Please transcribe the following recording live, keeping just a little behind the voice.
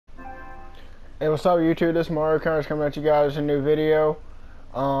Hey, what's up YouTube? This is Mario Conyers coming at you guys with a new video.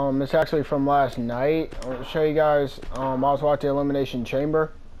 It's actually from last night. I want to show you guys, I was watching Elimination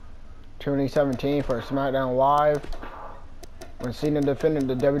Chamber 2017 for SmackDown Live when Cena defended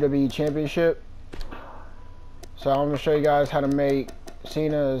the WWE Championship. So I'm going to show you guys how to make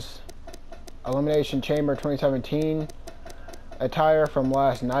Cena's Elimination Chamber 2017 attire from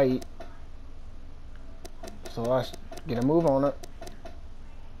last night. So let's get a move on it.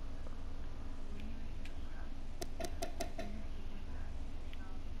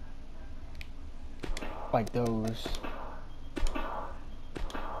 Like those.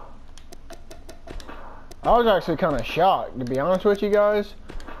 I was actually kind of shocked, to be honest with you guys.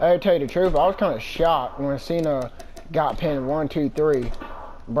 I gotta tell you the truth, I was kind of shocked when Cena got pinned 1, 2, 3.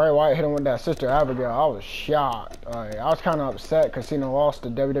 Bray Wyatt hit him with that Sister Abigail. I was shocked. I was kind of upset because Cena lost the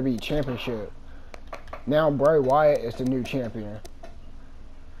WWE Championship. Now Bray Wyatt is the new champion.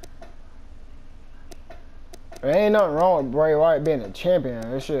 There ain't nothing wrong with Bray Wyatt being a champion.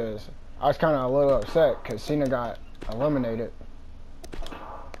 It's just, I was kind of a little upset because Cena got eliminated.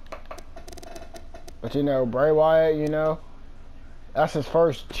 But you know, Bray Wyatt, you know, that's his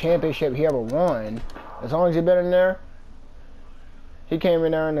first championship he ever won. As long as he's been in there. He came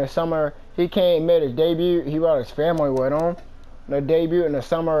in there in the summer. He made his debut. He brought his family with him. The debut in the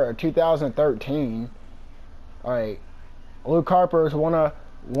summer of 2013. Like, Luke Harper's won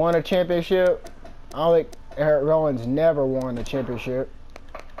a championship. I don't think Eric Rowan's never won a championship.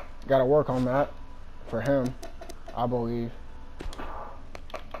 Gotta work on that for him, I believe.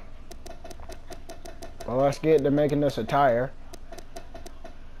 Well, let's get to making this attire.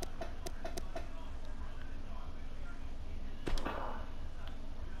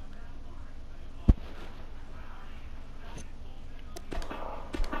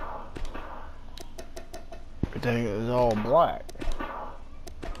 Everything is all black.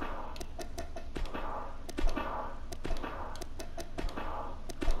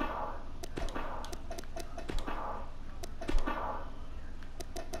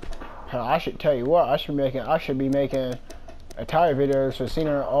 Hell, I should tell you what, I should be making attire videos for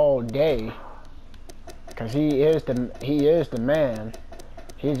Cena all day, cause he is the man.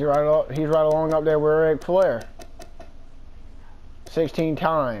 He's right along up there with Ric Flair,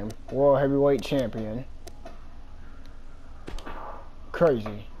 16-time World Heavyweight Champion.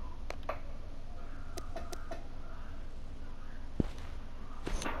 Crazy.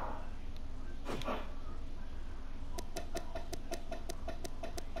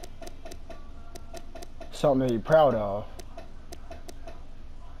 Something to be proud of.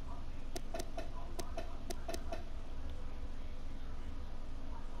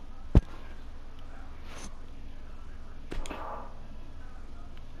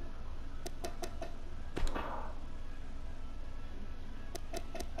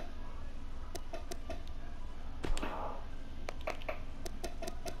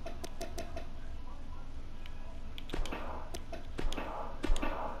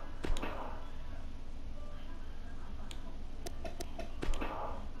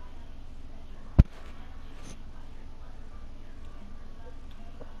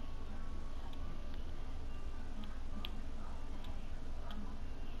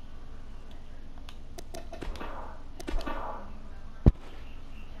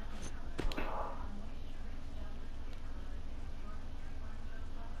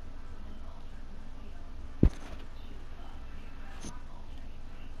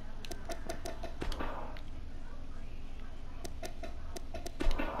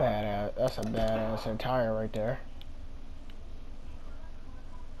 Badass. That's a badass attire right there.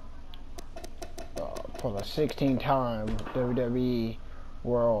 For the 16-time WWE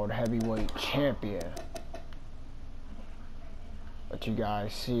World Heavyweight Champion. What you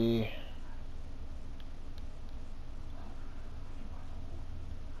guys see.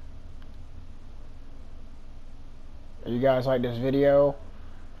 You guys like this video?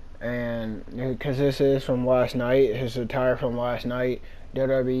 And because this is from last night, his attire from last night,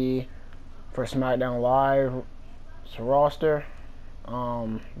 WWE for SmackDown Live, it's a roster,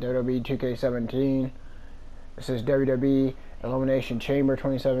 WWE 2K17. This is WWE Elimination Chamber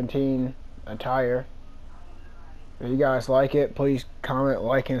 2017 attire. If you guys like it, please comment,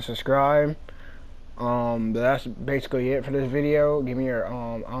 like, and subscribe. But that's basically it for this video. Give me your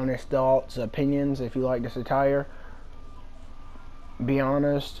honest thoughts, opinions if you like this attire. Be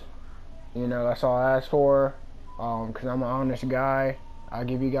honest. You know, that's all I ask for, because I'm an honest guy. I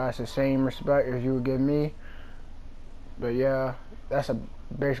give you guys the same respect as you would give me. But yeah, that's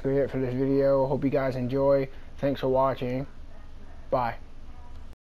basically it for this video. Hope you guys enjoy. Thanks for watching. Bye.